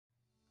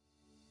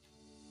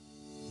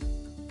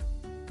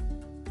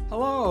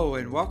Hello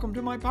and welcome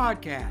to my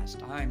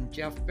podcast. I'm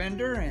Jeff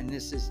Bender and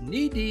this is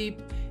Knee Deep,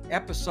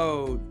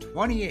 episode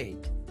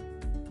 28.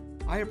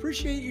 I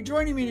appreciate you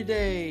joining me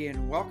today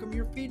and welcome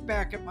your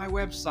feedback at my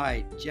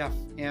website,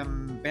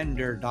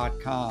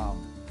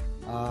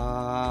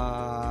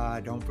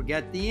 jeffmbender.com. Don't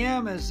forget the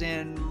M as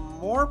in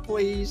more,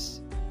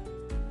 please.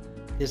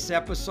 This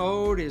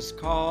episode is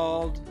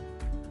called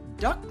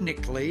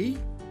Ducknically.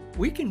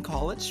 We can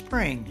call it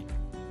spring.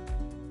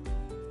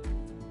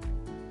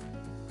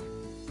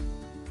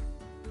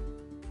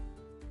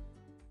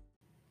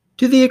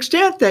 To the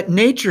extent that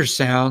nature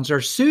sounds are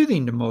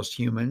soothing to most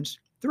humans,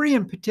 three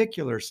in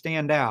particular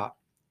stand out,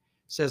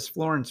 says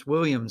Florence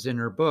Williams in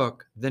her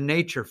book, The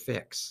Nature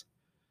Fix.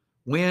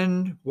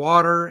 Wind,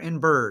 water,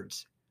 and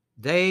birds.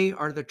 They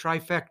are the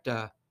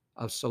trifecta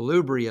of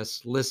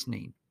salubrious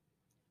listening.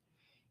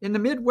 In the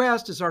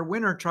Midwest, as our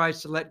winter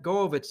tries to let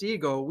go of its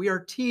ego, we are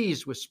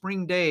teased with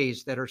spring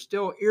days that are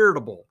still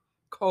irritable,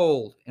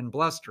 cold, and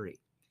blustery.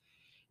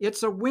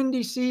 It's a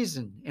windy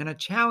season and a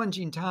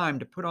challenging time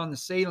to put on the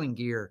sailing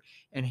gear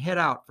and head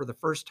out for the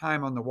first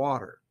time on the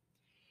water.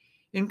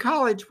 In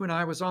college, when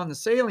I was on the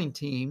sailing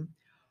team,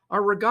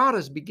 our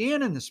regattas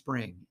began in the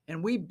spring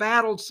and we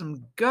battled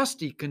some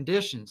gusty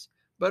conditions,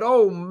 but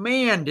oh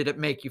man, did it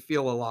make you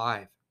feel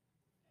alive.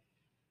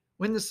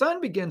 When the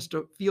sun begins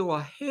to feel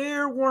a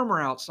hair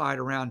warmer outside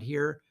around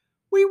here,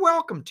 we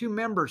welcome two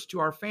members to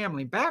our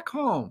family back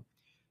home,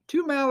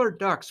 two mallard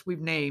ducks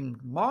we've named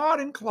Maude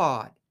and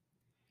Claude.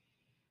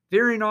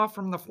 Veering off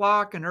from the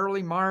flock in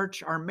early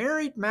March, our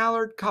married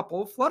mallard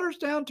couple flutters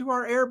down to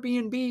our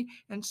Airbnb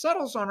and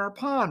settles on our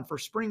pond for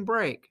spring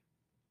break.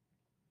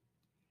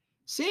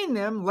 Seeing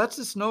them lets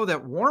us know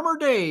that warmer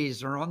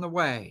days are on the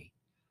way.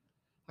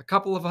 A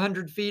couple of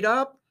 100 feet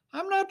up,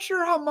 I'm not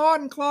sure how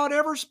Maude and Claude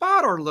ever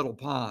spot our little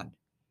pond.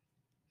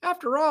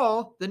 After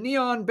all, the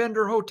Neon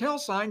Bender Hotel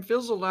sign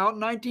fizzled out in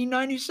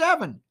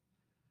 1997.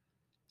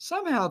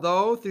 Somehow,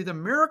 though, through the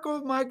miracle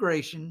of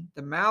migration,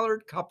 the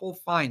mallard couple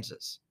finds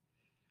us.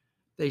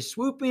 They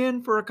swoop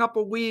in for a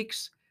couple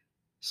weeks,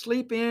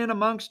 sleep in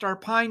amongst our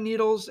pine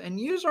needles, and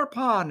use our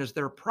pond as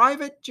their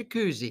private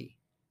jacuzzi.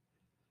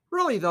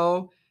 Really,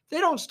 though, they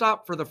don't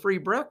stop for the free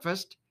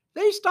breakfast.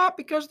 They stop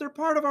because they're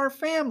part of our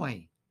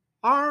family,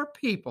 our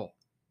people.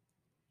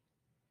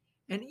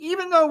 And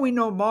even though we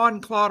know Maude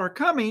and Claude are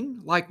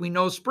coming, like we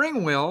know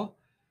spring will,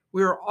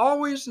 we are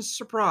always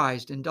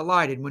surprised and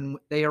delighted when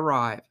they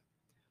arrive.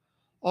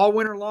 All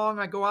winter long,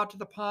 I go out to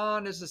the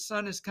pond as the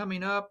sun is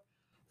coming up,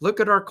 look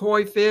at our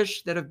koi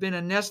fish that have been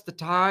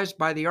anesthetized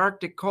by the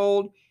Arctic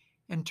cold,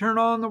 and turn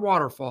on the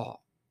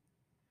waterfall.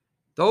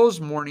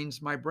 Those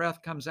mornings, my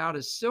breath comes out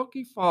as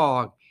silky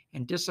fog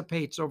and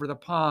dissipates over the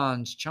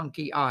pond's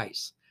chunky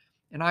ice,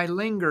 and I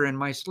linger in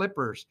my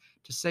slippers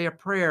to say a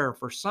prayer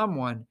for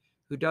someone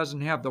who doesn't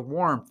have the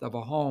warmth of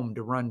a home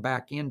to run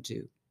back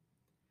into.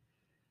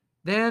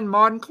 Then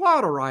Maude and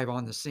Claude arrive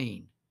on the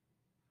scene.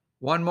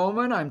 One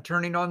moment, I'm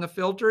turning on the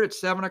filter at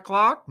 7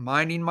 o'clock,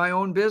 minding my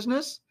own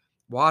business,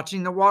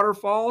 watching the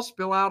waterfall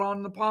spill out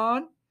on the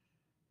pond.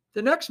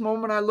 The next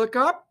moment I look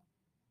up,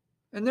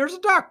 and there's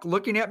a duck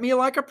looking at me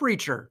like a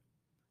preacher.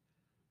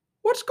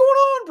 "What's going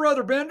on,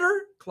 Brother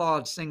Bender?"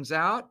 Claude sings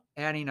out,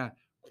 adding a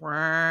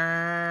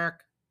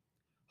quack.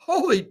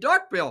 "Holy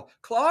duckbill!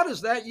 Claude,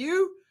 is that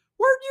you?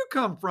 Where'd you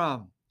come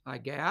from?" I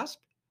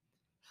gasped.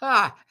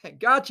 "Ha!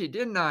 Got you,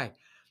 didn't I?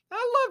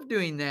 I love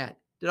doing that.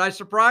 Did I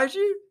surprise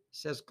you?"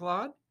 says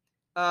Claude.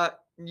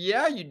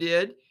 Yeah, you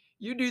did.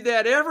 You do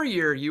that every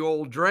year, you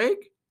old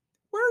drake.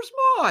 Where's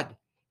Maude?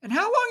 And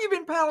how long you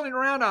been paddling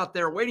around out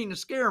there waiting to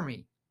scare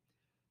me?"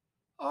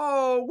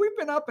 "Oh, we've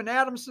been up and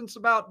at 'em since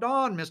about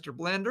dawn, Mr.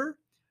 Blender.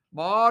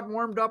 Maude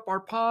warmed up our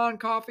pond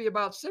coffee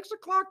about 6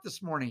 o'clock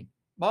this morning.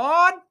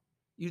 Maude,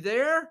 you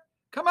there?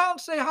 Come out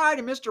and say hi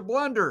to Mr.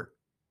 Blunder."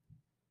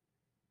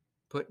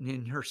 Putting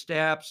in her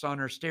steps on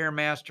her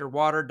Stairmaster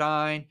water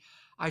dyne,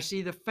 I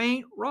see the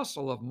faint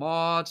rustle of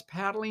Maude's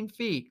paddling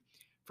feet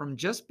from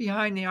just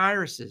behind the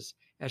irises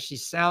as she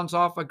sounds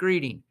off a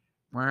greeting.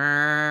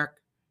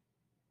 Quack,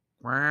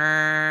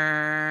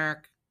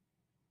 quack.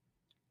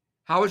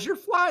 "How was your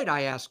flight?"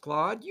 I asked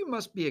Claude. "You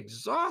must be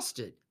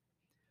exhausted."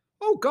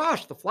 "Oh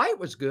gosh, the flight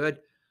was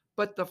good,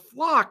 but the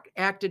flock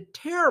acted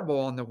terrible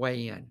on the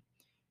way in.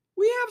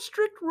 We have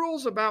strict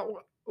rules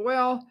about,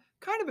 well,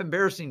 kind of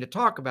embarrassing to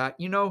talk about,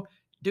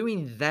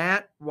 doing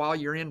that while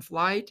you're in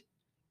flight,"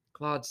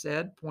 Claude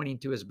said, pointing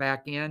to his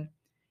back end.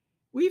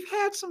 "We've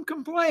had some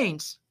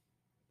complaints."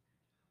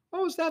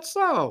 "Oh, is that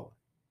so?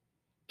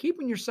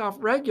 Keeping yourself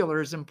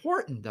regular is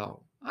important,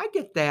 though. I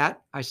get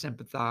that," I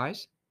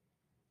sympathize.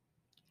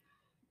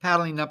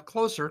 Paddling up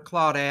closer,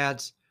 Claude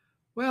adds,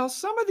 "Well,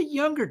 some of the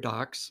younger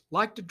ducks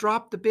like to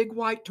drop the big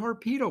white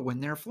torpedo when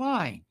they're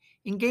flying,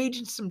 engage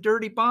in some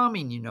dirty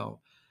bombing.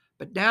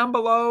 But down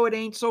below it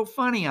ain't so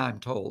funny, I'm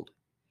told."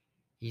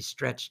 He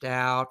stretched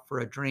out for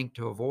a drink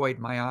to avoid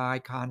my eye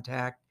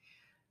contact.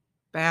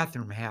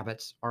 Bathroom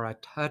habits are a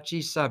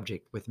touchy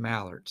subject with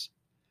mallards.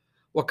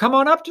 "Well, come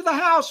on up to the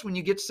house when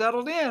you get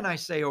settled in," I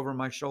say over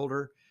my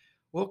shoulder.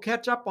 "We'll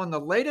catch up on the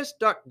latest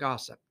duck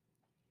gossip."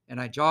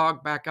 and I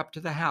jog back up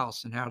to the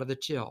house and out of the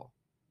chill.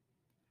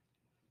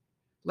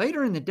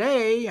 Later in the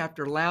day,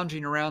 after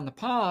lounging around the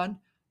pond,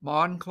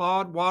 Maude and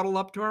Claude waddle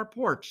up to our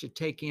porch to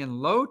take in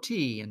low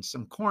tea and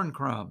some corn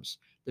crumbs,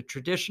 the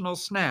traditional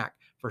snack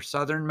for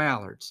southern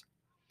mallards.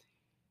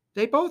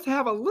 They both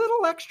have a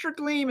little extra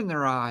gleam in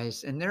their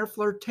eyes, and their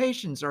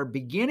flirtations are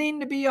beginning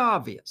to be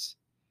obvious.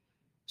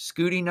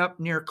 Scooting up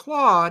near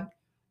Claude,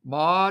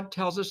 Maude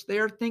tells us they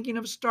are thinking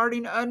of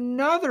starting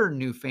another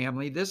new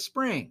family this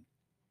spring.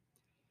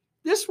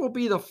 This will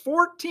be the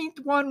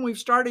 14th one we've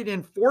started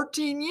in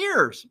 14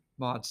 years,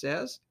 Maude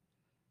says.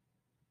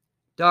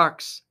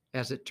 Ducks,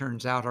 as it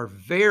turns out, are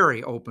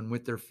very open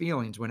with their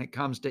feelings when it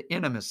comes to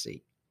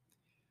intimacy.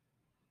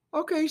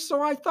 Okay,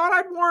 so I thought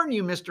I'd warn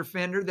you, Mr.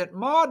 Fender, that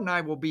Maude and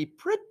I will be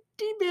pretty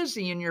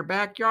busy in your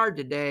backyard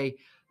today.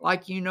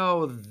 Like,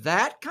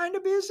 that kind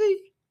of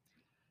busy?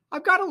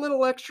 I've got a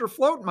little extra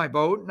float in my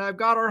boat, and I've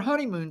got our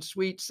honeymoon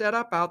suite set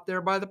up out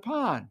there by the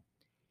pond.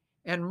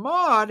 And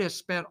Maude has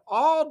spent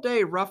all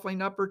day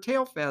ruffling up her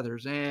tail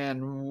feathers,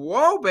 and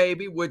whoa,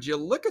 baby, would you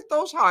look at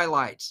those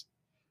highlights?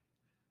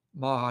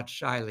 Maude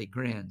shyly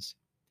grins.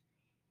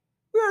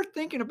 We are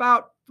thinking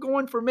about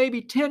going for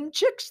maybe 10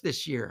 chicks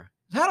this year.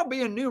 That'll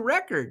be a new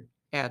record,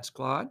 adds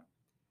Claude.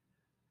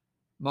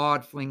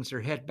 Maude flings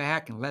her head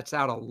back and lets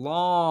out a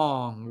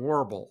long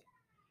warble.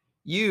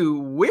 You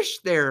wish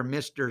there,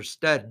 Mr.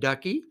 Stud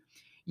Ducky.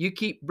 You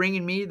keep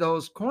bringing me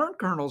those corn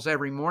kernels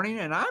every morning,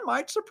 and I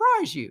might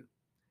surprise you.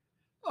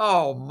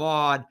 Oh,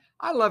 Maude,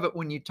 I love it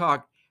when you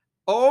talk.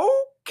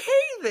 Okay,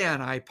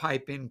 then, I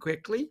pipe in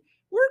quickly.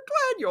 We're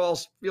glad you all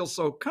feel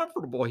so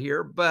comfortable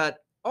here, but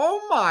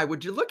oh my,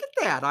 would you look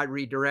at that? I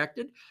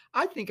redirected.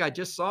 I think I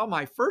just saw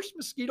my first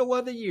mosquito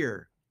of the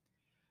year.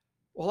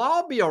 Well,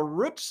 I'll be a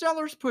root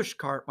seller's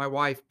pushcart, my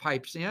wife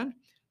pipes in.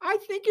 I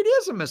think it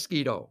is a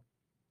mosquito.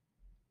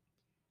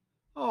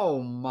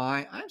 Oh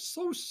my, I'm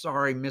so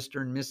sorry,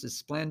 Mr. and Mrs.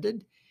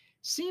 Splendid.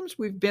 Seems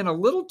we've been a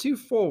little too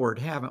forward,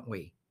 haven't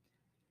we?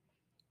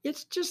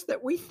 It's just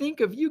that we think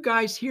of you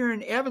guys here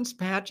in Evans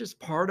Patch as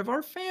part of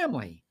our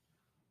family.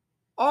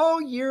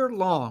 All year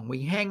long,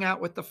 we hang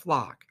out with the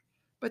flock,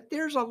 but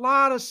there's a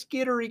lot of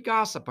skittery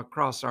gossip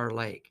across our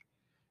lake.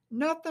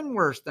 Nothing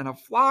worse than a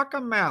flock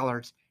of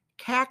mallards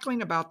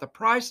cackling about the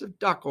price of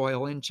duck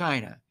oil in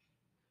China.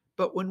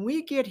 But when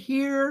we get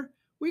here,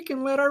 we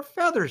can let our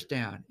feathers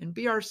down and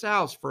be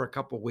ourselves for a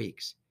couple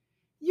weeks.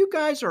 You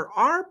guys are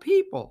our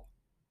people.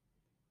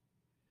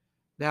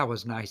 That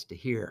was nice to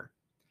hear.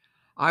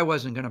 I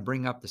wasn't going to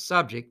bring up the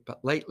subject,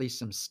 but lately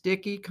some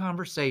sticky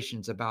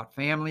conversations about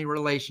family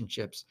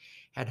relationships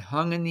had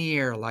hung in the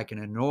air like an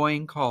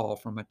annoying call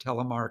from a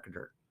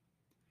telemarketer.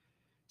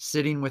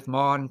 Sitting with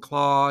Maude and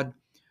Claude,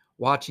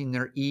 watching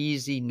their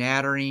easy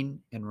nattering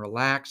and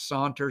relaxed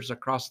saunters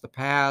across the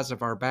paths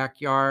of our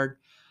backyard,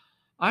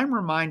 I'm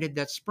reminded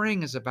that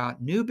spring is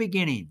about new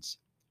beginnings,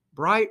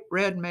 bright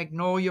red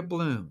magnolia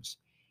blooms,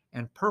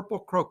 and purple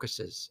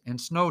crocuses and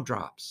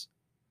snowdrops.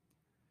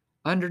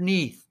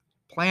 Underneath,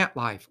 plant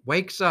life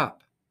wakes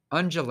up,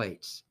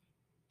 undulates,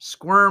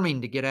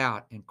 squirming to get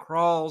out, and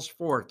crawls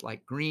forth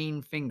like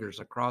green fingers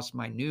across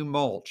my new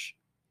mulch.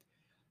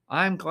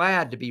 I'm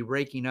glad to be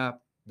raking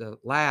up the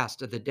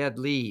last of the dead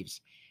leaves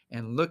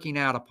and looking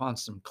out upon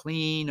some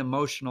clean,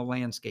 emotional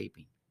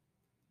landscaping.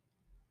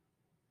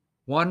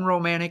 One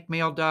romantic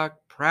male duck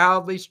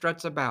proudly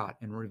struts about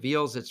and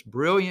reveals its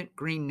brilliant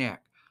green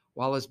neck,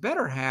 while his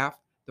better half,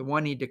 the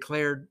one he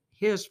declared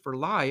his for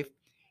life,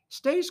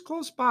 stays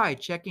close by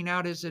checking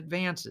out his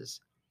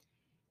advances.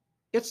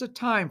 It's a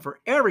time for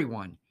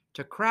everyone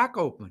to crack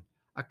open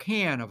a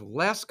can of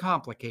less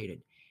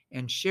complicated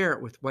and share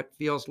it with what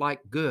feels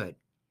like good,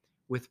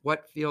 with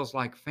what feels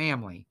like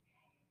family,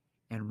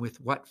 and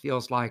with what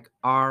feels like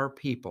our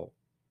people.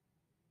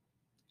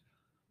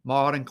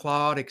 Maude and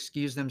Claude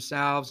excuse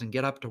themselves and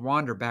get up to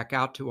wander back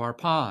out to our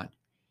pond.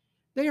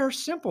 They are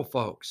simple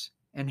folks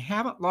and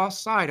haven't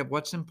lost sight of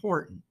what's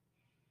important.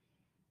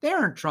 They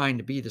aren't trying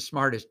to be the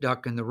smartest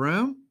duck in the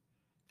room.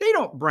 They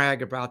don't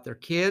brag about their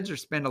kids or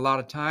spend a lot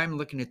of time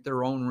looking at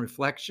their own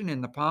reflection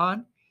in the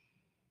pond.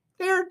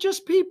 They are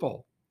just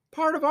people,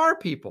 part of our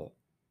people.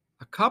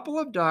 A couple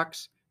of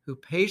ducks who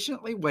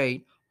patiently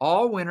wait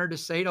all winter to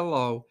say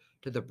hello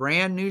to the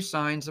brand new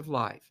signs of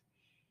life,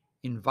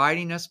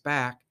 inviting us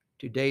back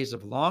to days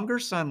of longer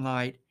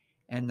sunlight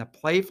and the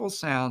playful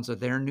sounds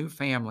of their new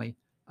family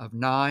of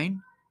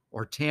 9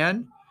 or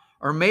 10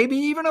 or maybe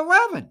even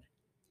 11.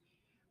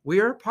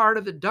 We are part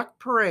of the duck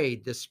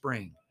parade this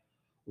spring,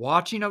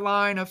 watching a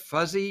line of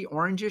fuzzy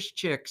orangish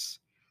chicks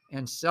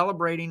and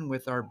celebrating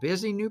with our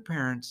busy new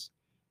parents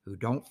who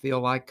don't feel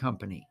like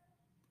company.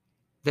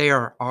 They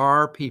are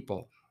our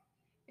people,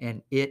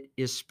 and it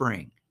is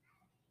spring.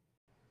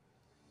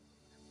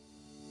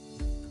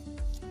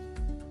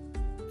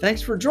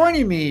 Thanks for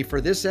joining me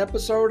for this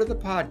episode of the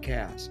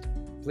podcast.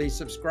 Please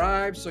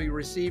subscribe so you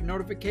receive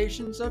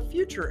notifications of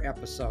future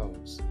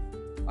episodes.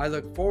 I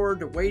look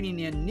forward to wading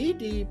in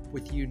knee-deep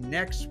with you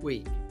next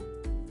week.